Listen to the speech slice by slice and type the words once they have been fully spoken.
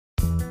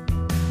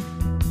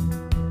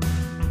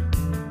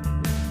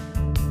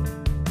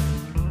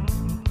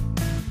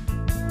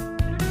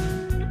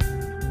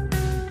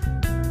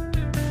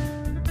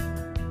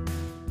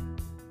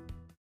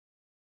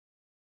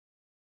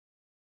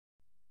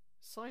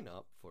Sign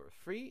up for a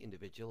free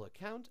individual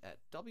account at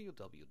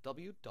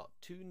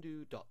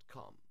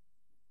www.toondoo.com.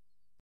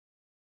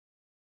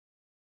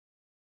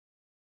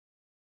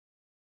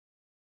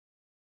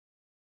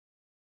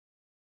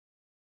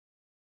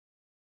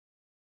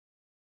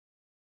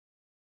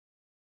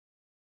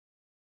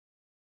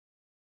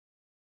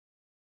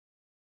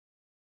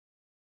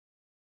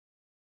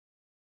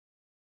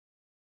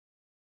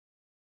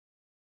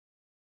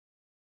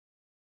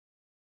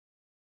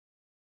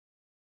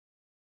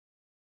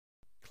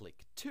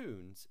 Click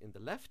Tunes in the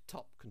left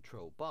top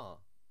control bar.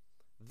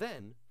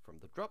 Then, from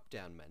the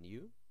drop-down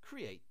menu,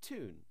 create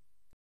tune.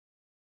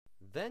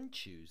 Then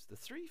choose the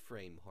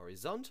 3-frame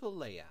horizontal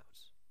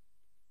layout.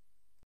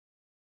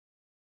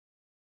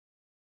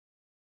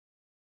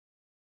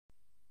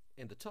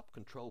 In the top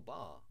control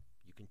bar,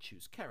 you can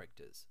choose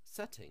characters,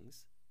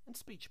 settings, and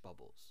speech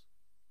bubbles.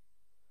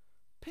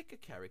 Pick a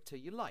character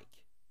you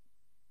like.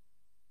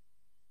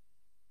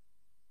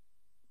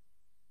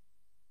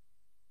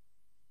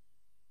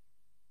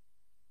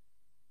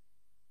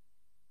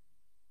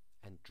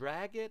 And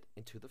drag it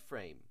into the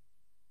frame.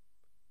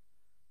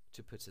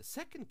 To put a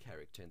second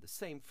character in the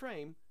same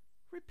frame,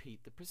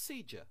 repeat the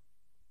procedure.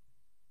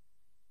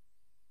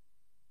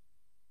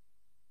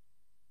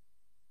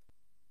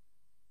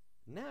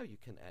 Now you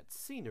can add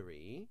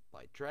scenery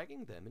by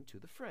dragging them into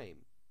the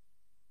frame.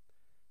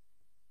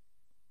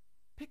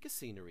 Pick a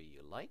scenery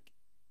you like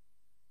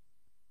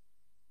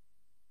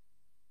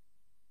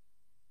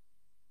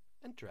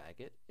and drag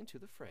it into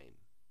the frame.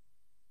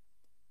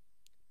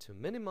 To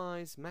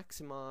minimize,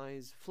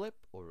 maximize,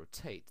 flip or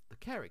rotate the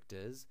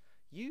characters,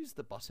 use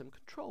the bottom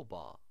control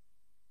bar.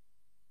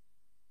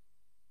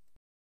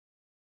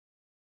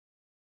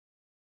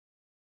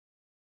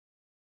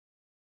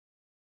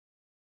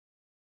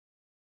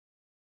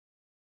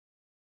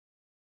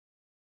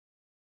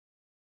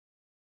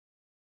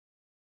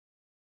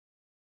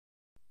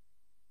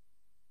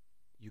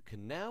 You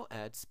can now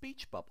add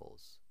speech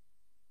bubbles.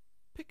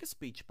 Pick a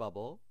speech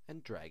bubble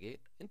and drag it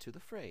into the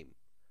frame.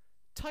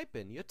 Type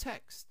in your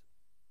text.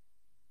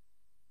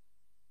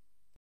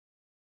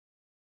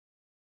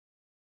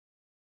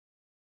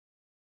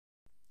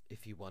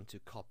 If you want to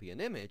copy an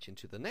image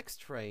into the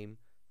next frame,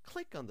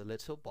 click on the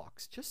little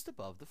box just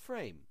above the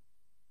frame.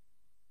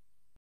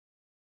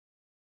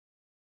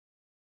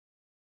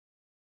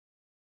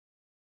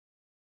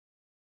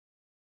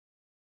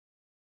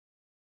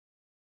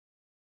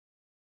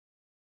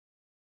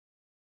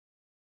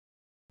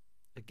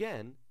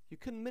 Again, you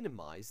can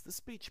minimize the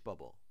speech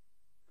bubble.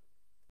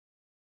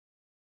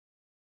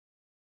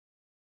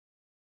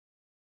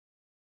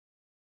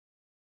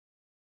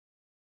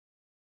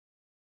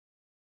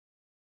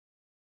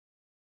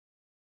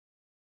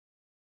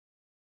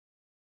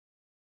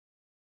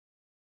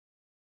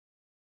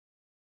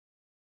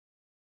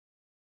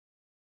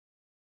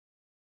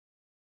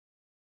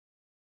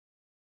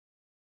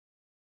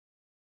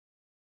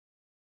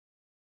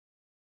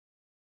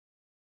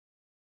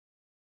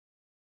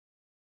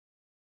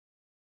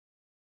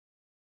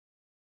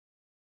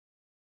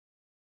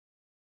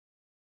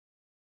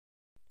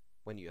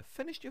 When you have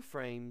finished your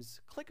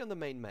frames, click on the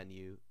main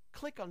menu,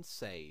 click on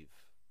Save.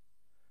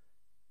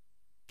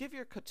 Give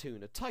your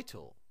cartoon a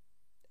title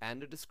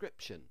and a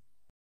description.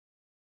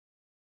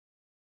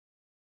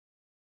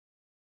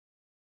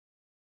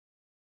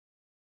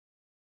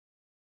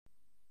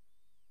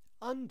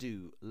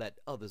 Undo Let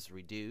Others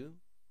Redo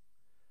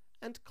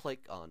and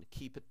click on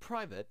Keep It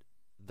Private,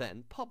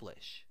 then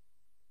Publish.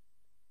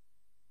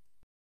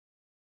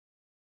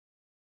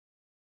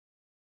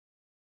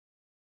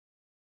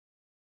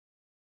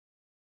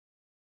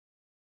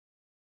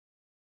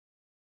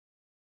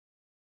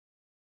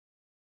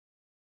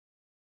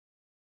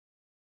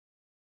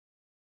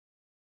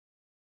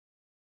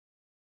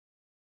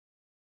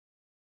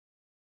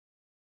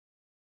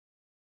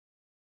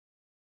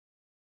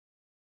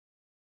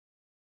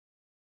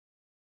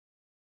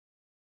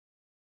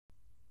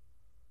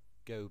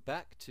 Go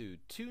back to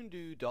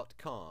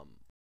Toondoo.com.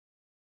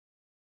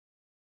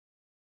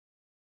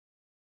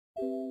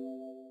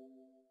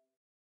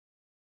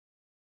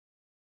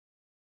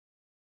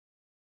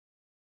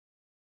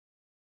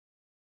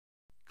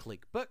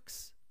 Click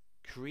Books,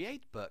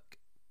 Create Book.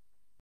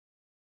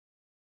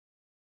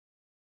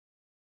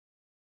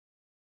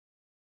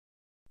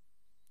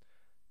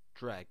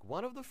 Drag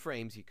one of the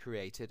frames you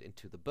created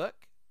into the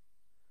book.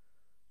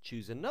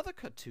 Choose another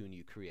cartoon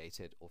you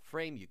created or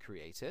frame you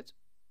created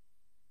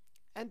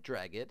and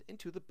drag it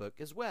into the book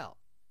as well.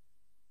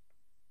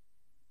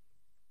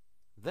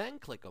 Then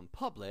click on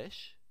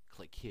Publish,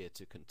 click here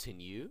to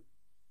continue.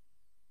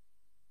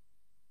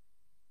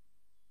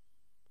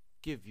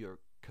 Give your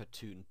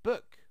cartoon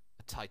book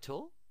a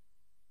title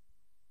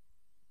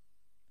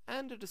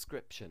and a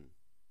description.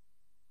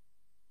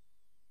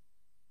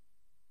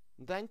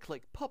 Then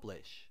click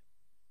Publish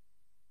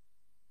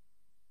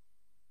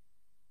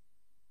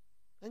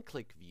and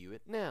click View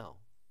It Now.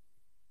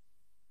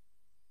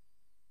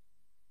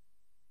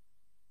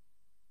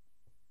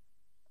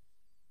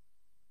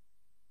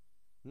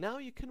 Now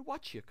you can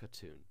watch your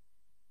cartoon.